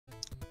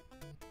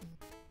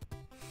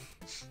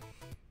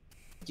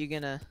You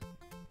gonna?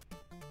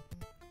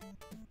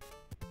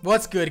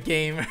 What's good,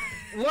 gamer?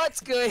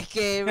 What's good,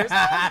 gamers?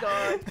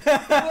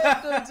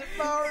 Welcome to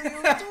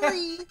Mario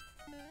 3.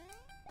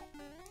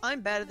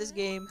 I'm bad at this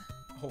game.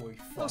 Holy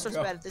fuck. Moxort's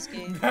bad at this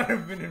game. That would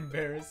have been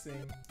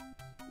embarrassing.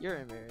 You're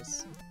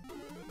embarrassed.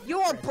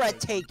 You're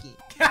breathtaking.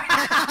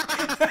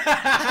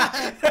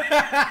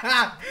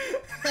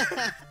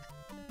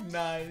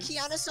 Nice.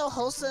 Kiana's so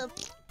wholesome.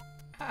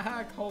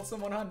 Haha,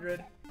 wholesome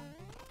 100.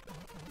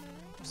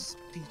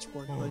 Speech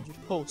 100.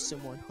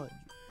 Wholesome 100.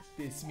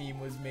 This meme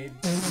was made.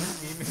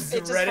 This meme is It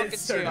just Reddit fucking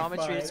certified.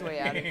 geometry its way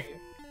out of you.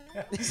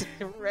 This is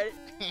Reddit.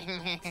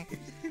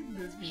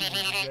 This meme is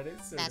Reddit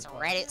certified. That's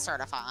Reddit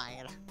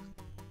certified.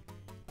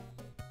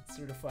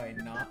 Certified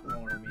not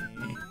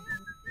normie.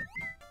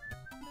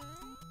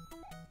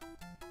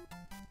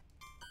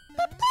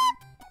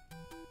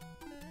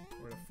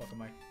 Where the fuck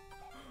am I?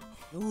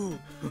 Ooh.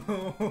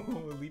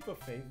 Leap of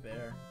faith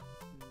there.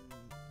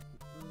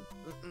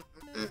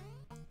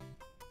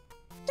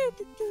 You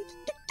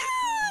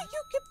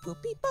can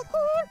poopy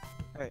butthole.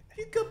 Alright.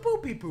 You can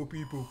poopy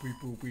poopy poopy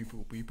poopy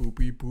poopy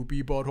poopy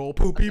poopy butthole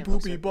poopy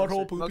poopy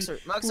butthole poopy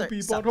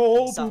poopy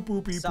butthole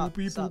poopy poopy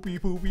poopy poopy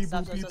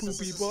poopy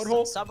poopy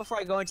butthole. Stop before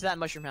I go into that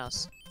mushroom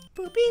house.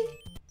 Poopy.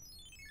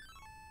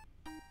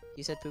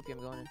 You said poopy, I'm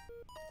going in.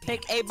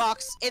 Pick a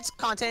box. Its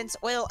contents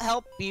will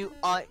help you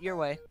on your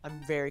way. I'm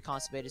very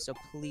constipated, so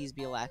please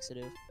be a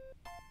laxative.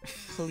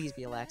 Please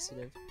be a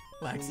laxative.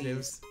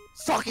 Laxatives.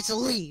 Fuck, it's a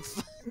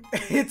leaf!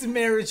 It's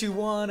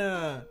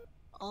marijuana.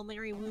 Oh,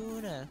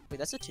 marijuana. Wait,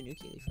 that's a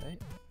tanuki leaf, right?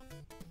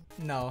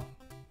 No.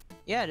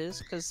 Yeah, it is,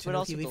 because what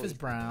else Tanuki is leaf is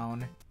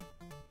brown.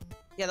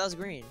 Yeah, that was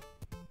green.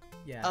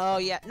 Yeah. Oh,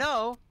 yeah.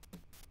 No!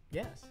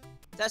 Yes.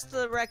 That's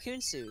the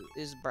raccoon suit,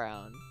 is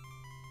brown.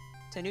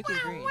 Tanuki's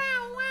green.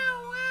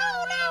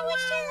 Oh no,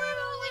 it's terrible.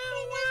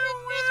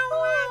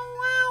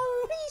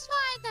 Please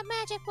find the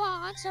magic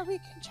wand so we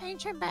can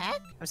change him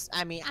back.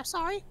 I'm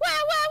sorry.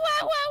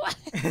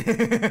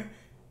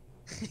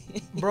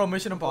 Bro,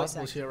 Mission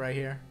Impossible shit right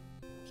here.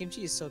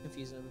 Kimchi is so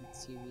confused on the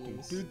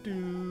TVs. Do, do,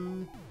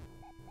 do.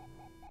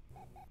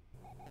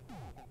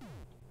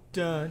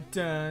 Dun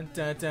dun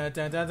dun dun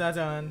dun dun dun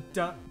dun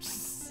dun.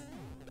 Psst.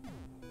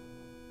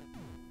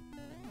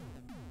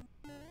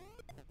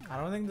 I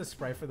don't think the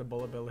sprite for the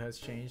bullet bill has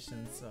changed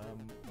since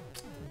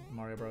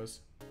Mario Bros.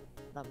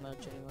 Not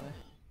much anyway.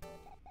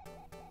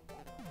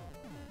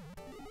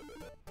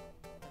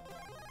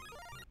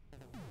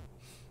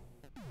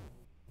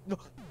 No.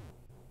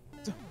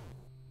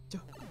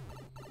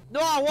 No,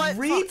 what?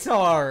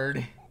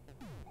 Retard!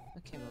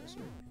 Okay,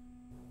 Moxort.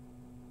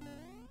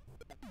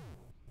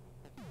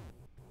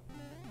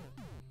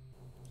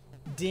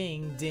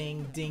 Ding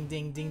ding ding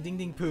ding ding ding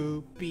ding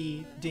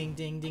poopy ding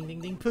ding ding ding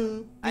ding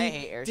poop. I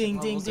hate airship ding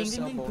ding levels,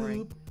 ding they're ding so ding boring.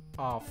 poop.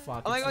 Oh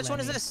fuck. Oh my it's god, which one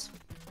is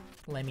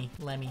Lemmy. this?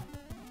 Lemmy.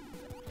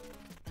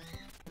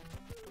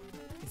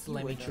 It's You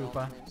Lemmy would know all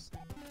Troopa. the names.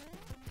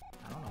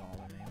 I don't know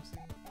all the names.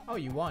 Oh,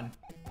 you won.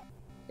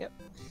 Yep.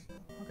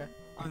 Okay.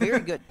 I'm very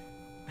good.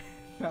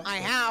 I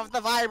have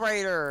the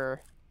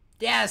vibrator.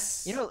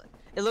 Yes. You know,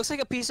 it looks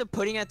like a piece of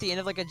pudding at the end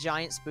of like a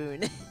giant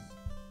spoon.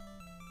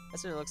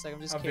 That's what it looks like.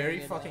 I'm just a carrying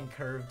very it fucking out.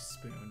 curved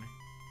spoon.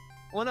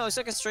 Well, no, it's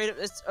like a straight up.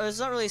 It's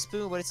not really a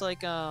spoon, but it's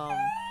like a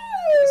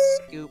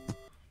scoop.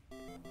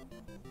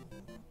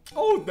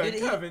 Oh, thank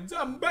heavens!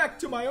 I'm back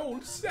to my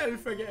old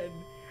self again.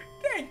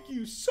 Thank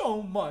you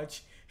so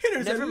much.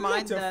 Here's Never a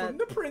mind letter that- from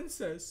the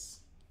princess.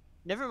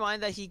 Never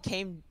mind that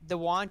the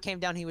wand came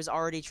down. He was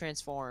already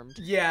transformed.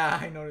 Yeah,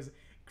 I noticed.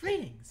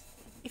 Greetings.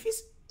 If you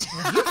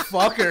you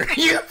fucker,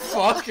 you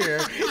fucker,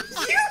 you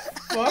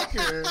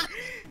fucker.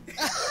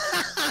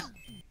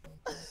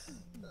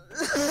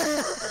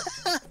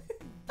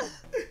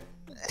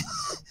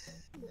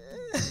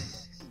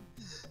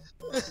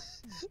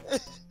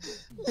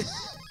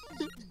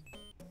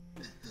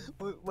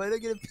 Why did I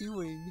get a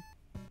P-wing?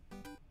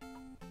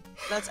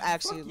 That's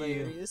actually Fuck you.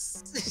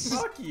 hilarious.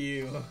 Fuck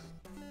you.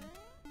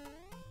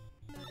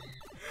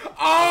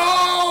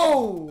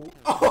 Oh!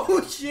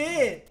 Oh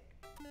shit!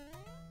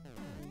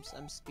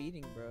 I'm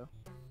speeding, bro.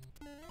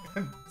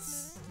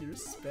 You're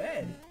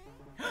sped.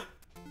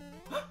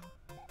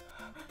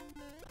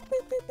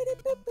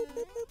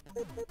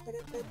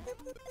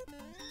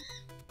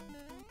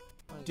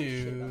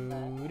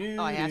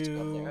 Oh, I have to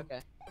go up there.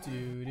 Okay.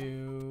 Do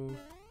do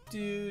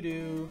do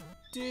do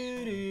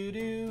do do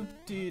do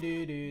do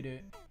do do do.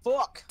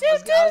 Fuck!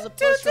 I was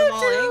approached from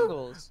all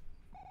angles.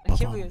 I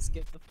can't believe I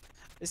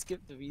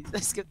skipped the visa. I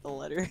skipped the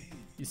letter.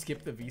 You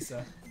skipped the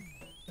visa.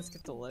 I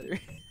skipped the letter.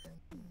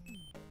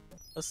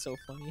 That's so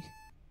funny.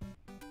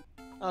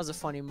 That was a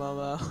funny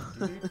Momo.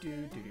 Do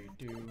do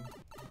do do.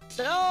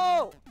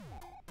 No!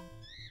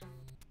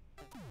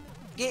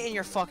 Get in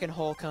your fucking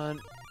hole, cunt.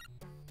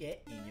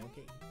 Get in your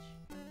cage.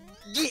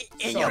 Get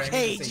in Sorry, your I meant to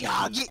cage, say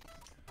y'all. cage.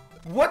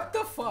 What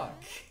the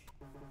fuck?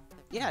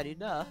 Yeah, dude,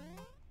 duh.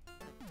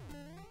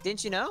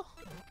 Didn't you know?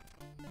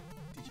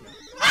 Did you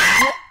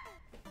know?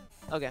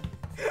 Okay.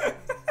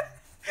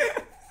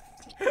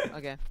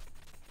 Okay.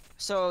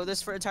 So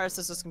this for entire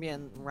system is gonna be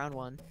in round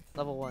 1,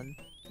 level 1.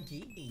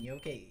 Get in your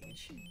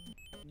cage.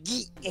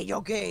 Get in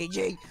your cage.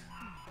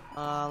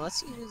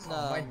 Let's use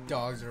My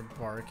dogs are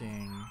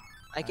barking.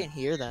 I can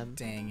hear them.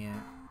 Dang it.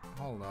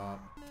 Hold up.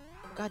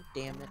 God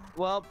damn it.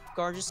 Well,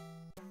 Garge's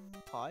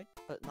not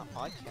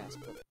podcast,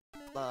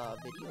 but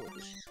video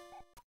edition.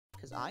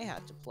 Because I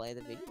have to play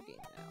the video game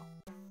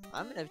now.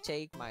 I'm gonna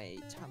take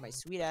my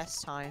sweet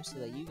ass time so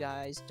that you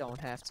guys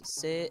don't have to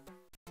sit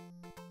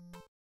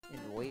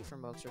and wait for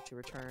Moxort to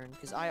return.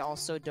 Because I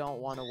also don't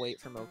want to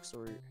wait for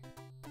Moxort.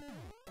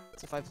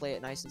 So if I play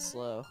it nice and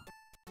slow,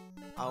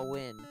 I'll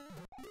win.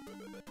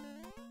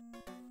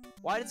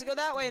 Why does it go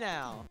that way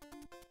now?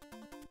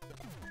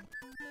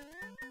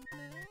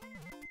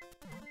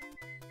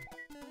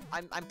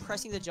 I'm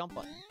pressing the jump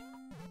button.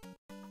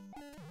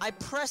 I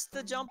pressed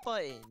the jump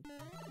button.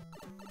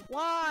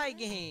 Why,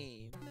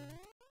 game?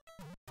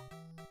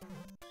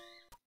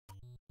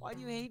 Why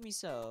do you hate me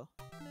so?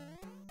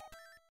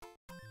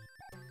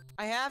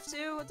 I have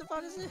to? What the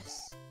fuck is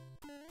this?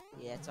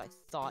 Yeah, that's what I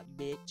thought,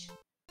 bitch.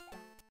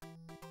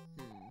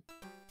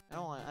 I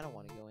don't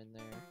want to go in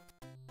there.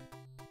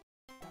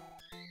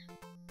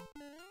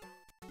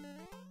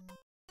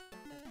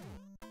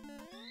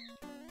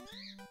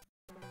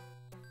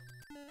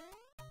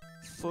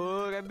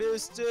 Fuck, I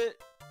missed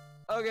it.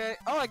 Okay.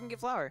 Oh, I can get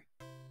flour.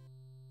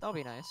 That'll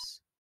be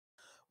nice.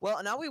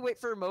 Well, now we wait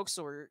for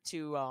Moxort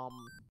to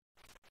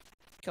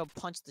go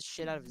punch the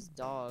shit out of his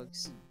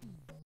dogs.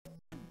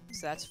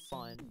 So that's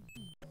fun.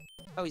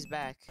 Oh, he's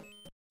back.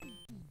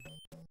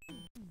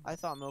 I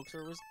thought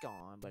Moxort was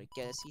gone, but I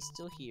guess he's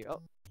still here.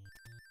 Oh.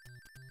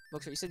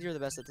 Moxort, you said you're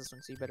the best at this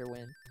one, so you better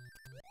win.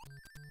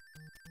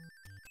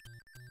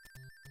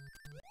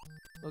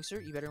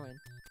 Moxort, you better win.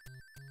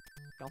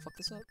 Don't fuck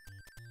this up.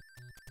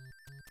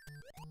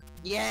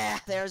 Yeah,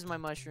 there's my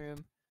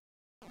mushroom.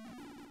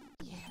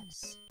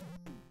 Yes.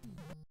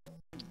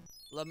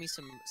 Love me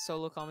some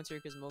solo commentary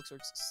because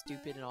Moxort's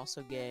stupid and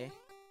also gay.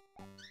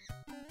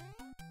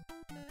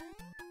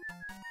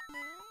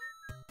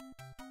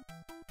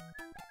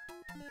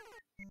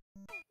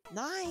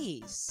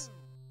 Nice!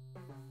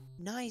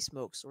 Nice,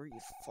 Moxort,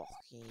 you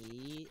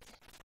fucking...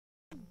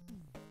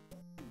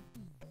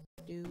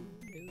 Do,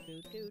 do,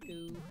 do, do,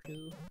 do,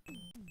 do.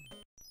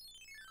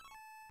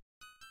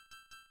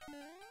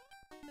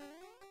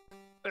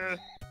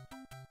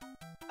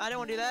 I don't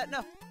want to do that.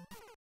 No.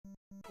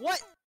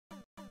 What?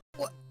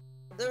 What?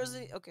 There was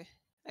a... Okay.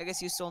 I guess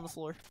he's still on the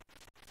floor.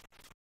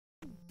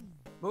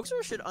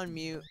 Moxort should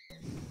unmute.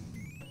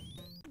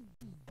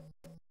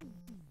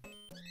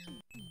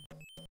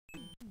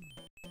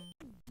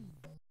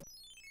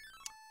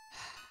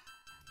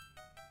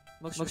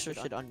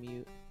 Moxort should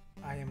unmute.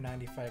 I am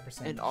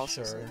 95% And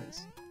also sure. say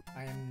this.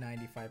 I am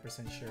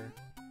 95% sure.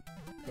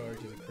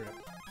 Garge is a crip.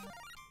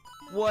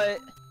 What?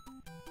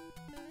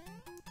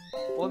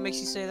 What makes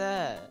you say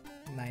that?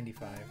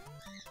 95.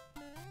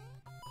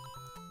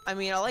 I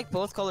mean, I like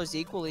both colors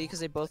equally because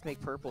they both make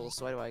purple,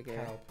 so why do I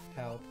care? Help,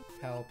 help,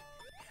 help,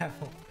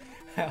 help,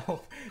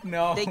 help.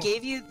 No. They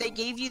gave you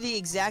the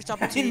exact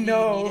opportunity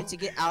you needed to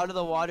get out of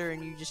the water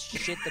and you just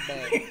shit the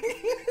bed.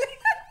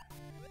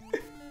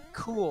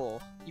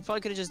 Cool. You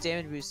probably could have just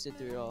damage boosted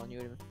through it all and you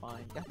would have been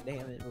fine. God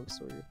damn it,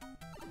 Moxort.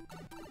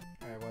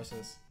 Alright, watch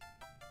this.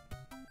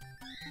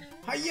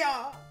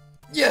 Hiya!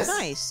 Yes!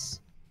 Nice!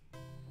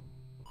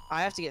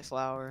 I have to get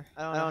flour.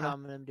 I don't know how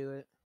I'm gonna do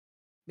it.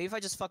 Maybe if I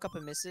just fuck up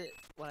and miss it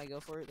when I go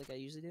for it like I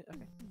usually do?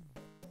 Okay.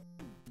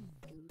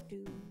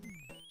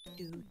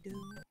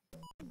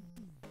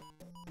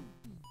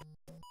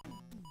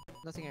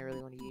 Nothing I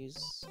really want to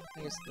use.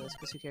 I guess this,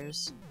 because who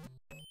cares?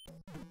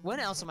 When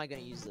else am I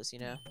gonna use this, you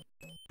know?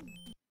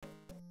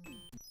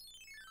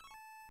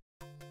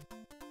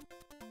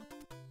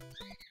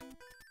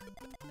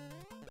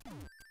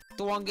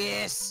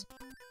 Thwungus!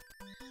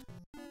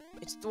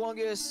 It's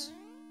Thwungus!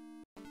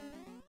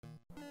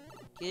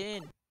 Get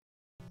in!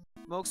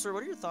 Moxort,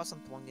 what are your thoughts on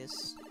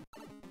Thwungus?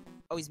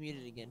 Oh, he's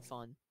muted again.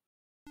 Fun.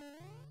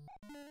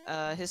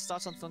 His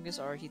thoughts on Thwungus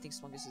are he thinks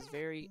Thwungus is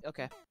very...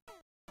 Okay.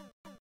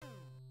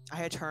 I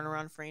had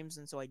turnaround frames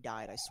and so I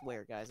died. I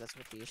swear, guys. That's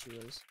what the issue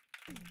is.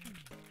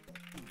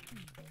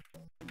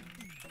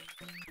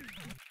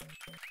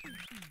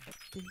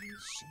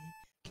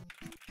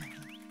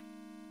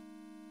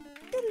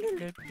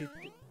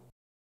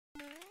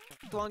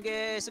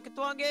 Thwungus! Look at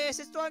Thwungus!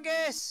 It's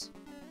Thwungus!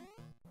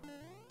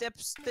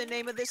 That's the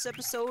name of this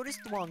episode is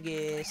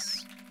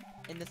Thwungus.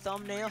 And the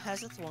thumbnail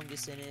has a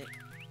Thwungus in it.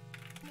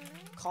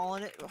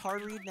 Calling it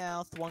hard read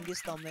now, Thwungus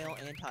thumbnail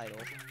and title.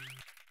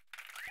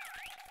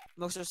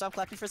 Moxort, stop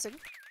clapping for a second.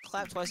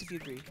 Clap twice if you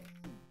agree.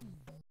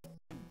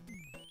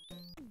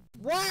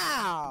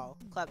 Wow!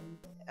 Clap,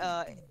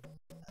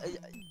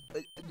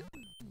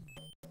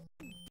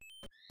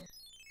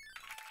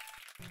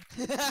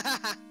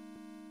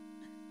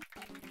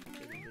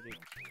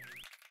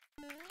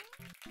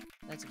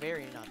 That's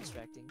very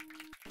non-distracting.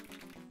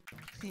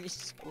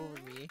 He's over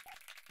me.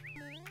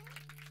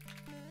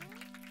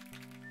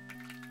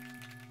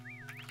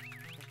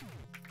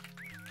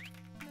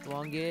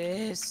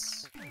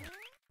 Thwungus!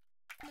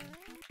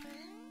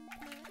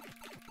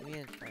 Give me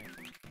a try.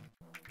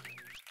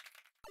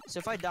 So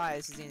if I die,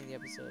 this is the end of the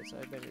episode, so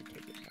I better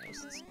take it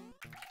nice.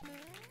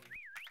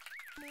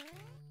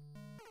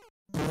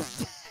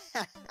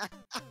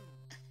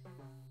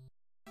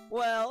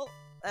 Well,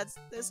 that's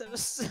this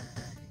episode.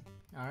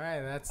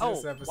 Alright, that's Oh,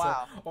 this episode.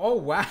 wow. Oh,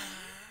 wow.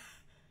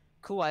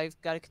 Cool, I've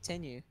got to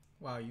continue.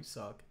 Wow, you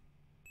suck.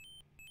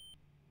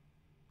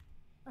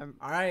 I'm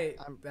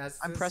that's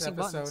I'm this pressing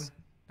episode. buttons.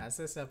 That's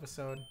this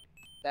episode.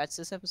 That's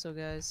this episode,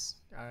 guys.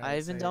 Alright, I've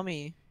been say it.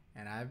 Dummy.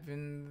 And I've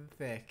been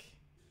Thick.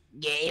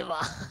 Game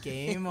on.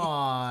 Game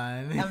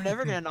on. I'm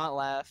never gonna not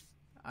laugh.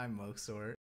 I'm Moxort.